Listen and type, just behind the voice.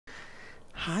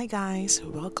Hi guys,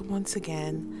 welcome once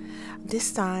again.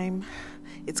 This time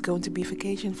it's going to be a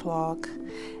vacation vlog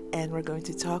and we're going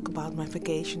to talk about my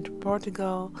vacation to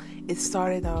Portugal. It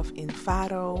started off in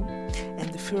Faro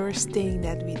and the first thing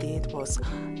that we did was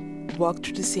walk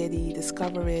through the city,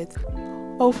 discover it,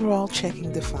 overall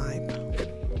checking the vibe.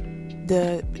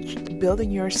 The building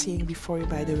you're seeing before you,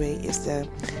 by the way, is the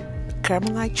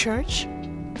Carmelite church.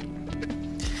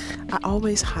 I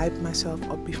always hype myself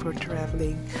up before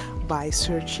traveling by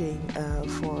searching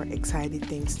for exciting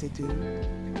things to do,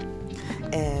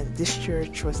 and this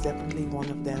church was definitely one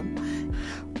of them.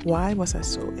 Why was I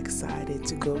so excited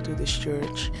to go to this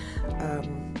church?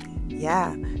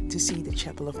 To see the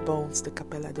Chapel of Bones, the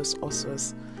Capella dos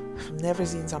Ossos. I've never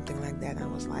seen something like that. I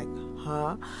was like,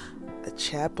 huh? A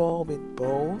chapel with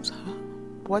bones? Huh?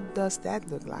 What does that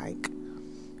look like?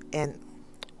 And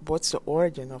what's the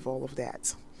origin of all of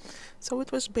that? So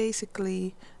it was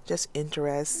basically just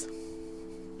interest.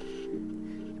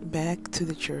 Back to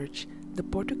the church. The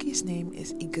Portuguese name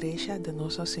is Igreja de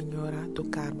Nossa Senhora do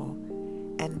Carmo,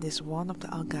 and it is one of the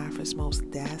Algarve's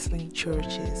most dazzling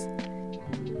churches.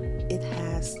 It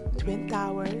has twin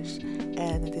towers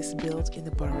and it is built in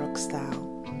the Baroque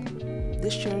style.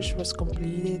 This church was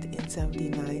completed in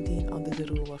 1719 under the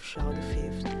rule of Charles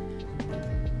V.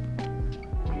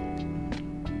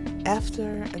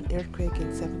 After an earthquake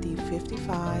in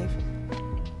 1755,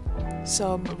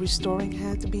 some restoring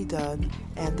had to be done,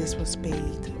 and this was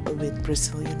paid with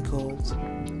Brazilian gold.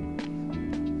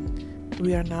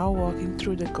 We are now walking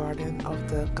through the garden of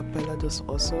the Capella dos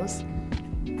Ossos.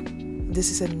 This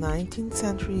is a 19th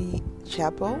century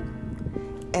chapel,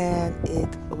 and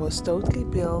it was totally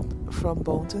built from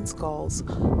bones and skulls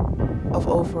of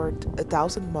over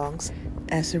 1,000 monks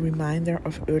as a reminder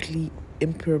of earthly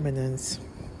impermanence.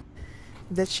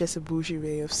 That's just a bougie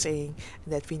way of saying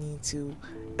that we need to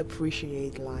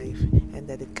appreciate life and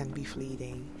that it can be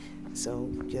fleeting. So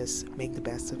just make the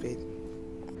best of it.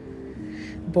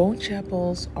 Bone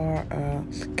chapels are a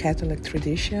Catholic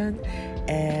tradition,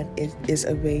 and it is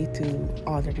a way to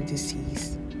honor the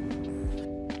deceased.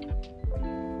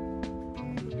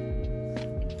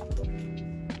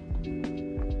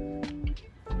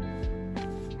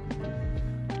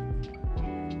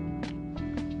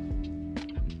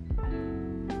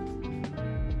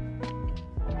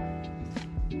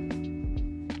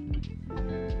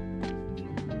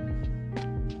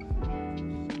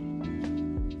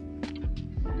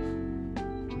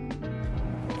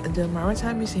 The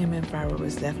Maritime Museum in Faro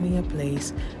is definitely a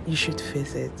place you should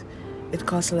visit. It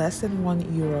costs less than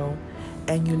 €1,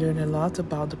 and you learn a lot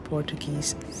about the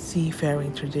Portuguese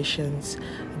seafaring traditions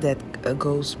that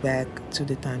goes back to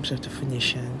the times of the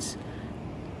Phoenicians.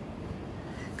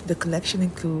 The collection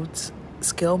includes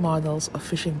scale models of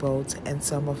fishing boats and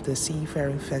some of the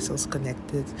seafaring vessels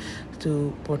connected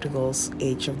to Portugal's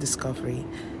Age of Discovery,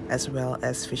 as well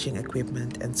as fishing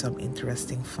equipment and some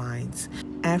interesting finds.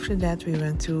 After that, we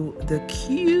went to the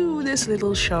cutest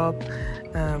little shop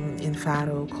in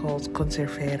Faro called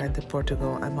Conserveira de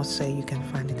Portugal. I must say you can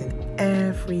find it in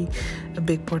every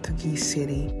big Portuguese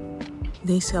city.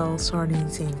 They sell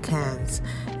sardines in cans.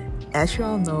 As you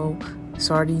all know,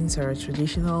 sardines are a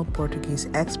traditional Portuguese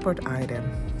export item.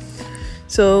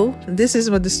 So this is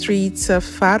what the streets of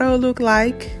Faro look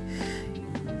like.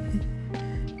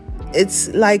 It's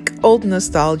like old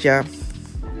nostalgia.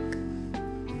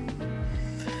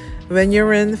 When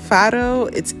you're in Faro,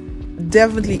 it's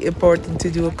definitely important to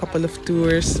do a couple of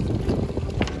tours,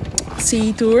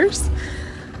 sea tours.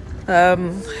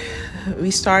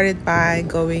 We started by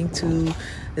going to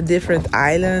the different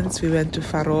islands. We went to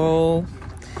Faro,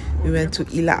 we went to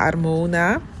Ilha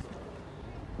Armona,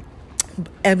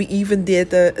 and we even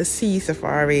did a sea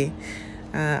safari.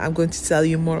 I'm going to tell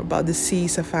you more about the sea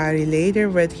safari later,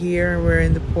 but here we're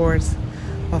in the port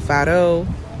of Faro.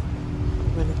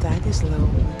 When the tide is low,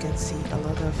 you can see a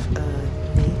lot of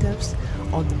natives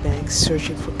on the banks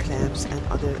searching for clams and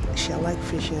other shell-like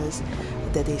fishes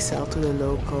that they sell to the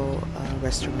local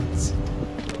restaurants.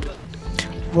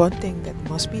 One thing that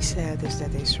must be said is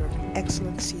that they serve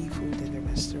excellent seafood in the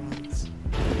restaurants.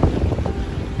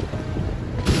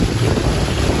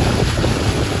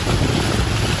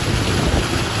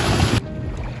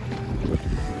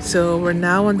 So we're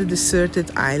now on the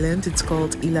deserted island. It's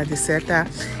called Ilha Deserta.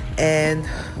 And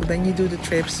when you do the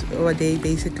trips, what they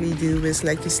basically do is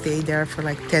like you stay there for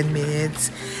like 10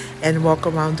 minutes and walk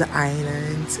around the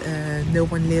island. No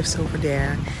one lives over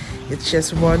there. It's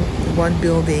just one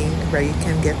building where you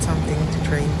can get something to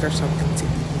drink or something to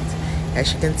eat.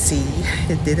 As you can see,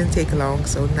 it didn't take long,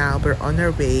 so now we're on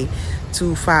our way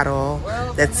to Faro.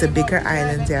 That's a bigger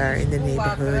island there in the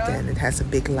neighborhood, and it has a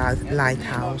big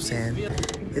lighthouse, and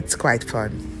it's quite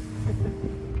fun.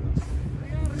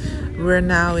 We're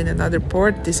now in another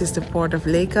port. This is the port of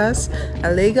Lagos.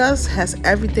 Lagos has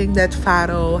everything that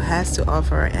Faro has to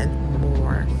offer and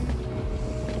more.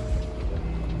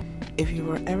 If you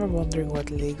were ever wondering what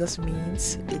Lagos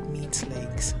means, it means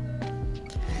lakes.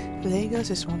 Lagos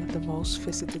is one of the most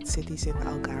visited cities in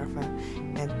Algarve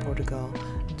and Portugal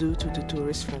due to the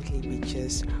tourist-friendly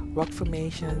beaches, rock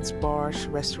formations, bars,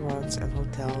 restaurants and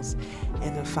hotels,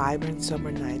 and a vibrant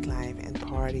summer nightlife and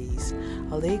parties.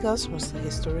 Lagos was the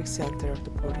historic center of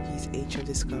the Portuguese Age of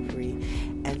Discovery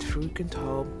and frequent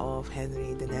home of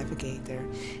Henry the Navigator.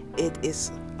 It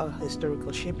is a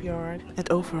historical shipyard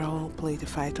and overall played a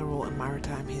vital role in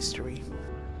maritime history.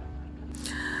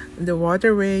 The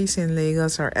waterways in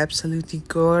Lagos are absolutely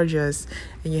gorgeous,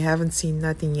 and you haven't seen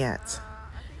nothing yet.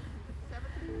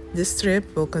 This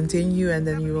trip will continue, and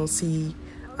then you will see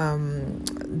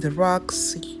the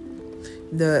rocks,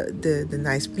 the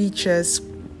nice beaches.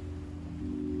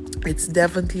 It's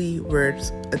definitely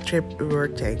worth a trip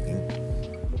worth taking.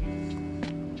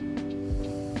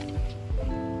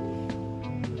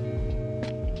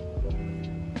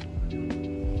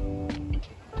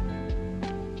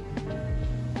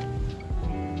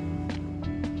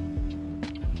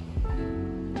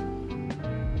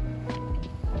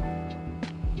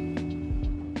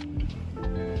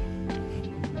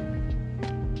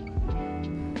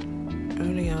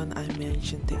 Early on, I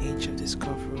mentioned the Age of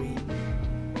Discovery.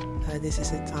 This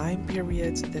is a time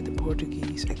period that the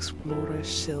Portuguese explorers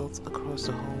sailed across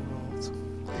the whole world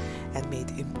and made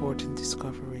important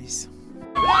discoveries.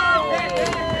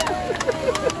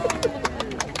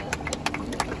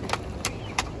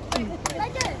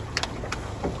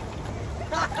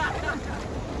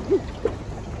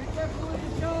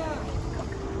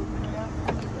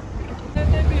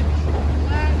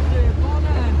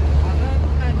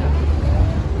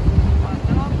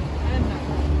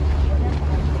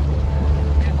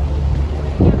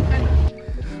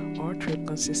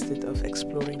 Consisted of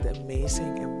exploring the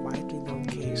amazing and widely known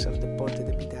caves of the Ponte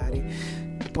de Piedade,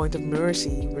 the Point of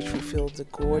Mercy, which fulfilled the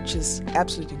gorgeous,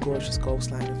 absolutely gorgeous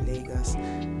coastline of Lagos.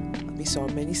 We saw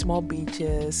many small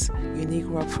beaches, unique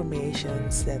rock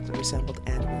formations that resembled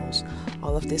animals.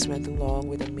 All of this went along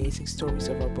with amazing stories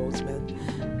of our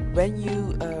boatsmen. When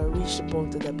you reach the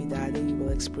Ponte de Piedade, you will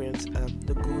experience a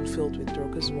lagoon filled with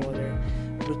turquoise water,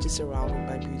 which is surrounded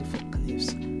by beautiful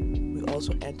cliffs. We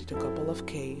also entered a couple of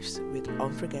caves with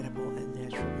unforgettable and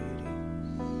natural views.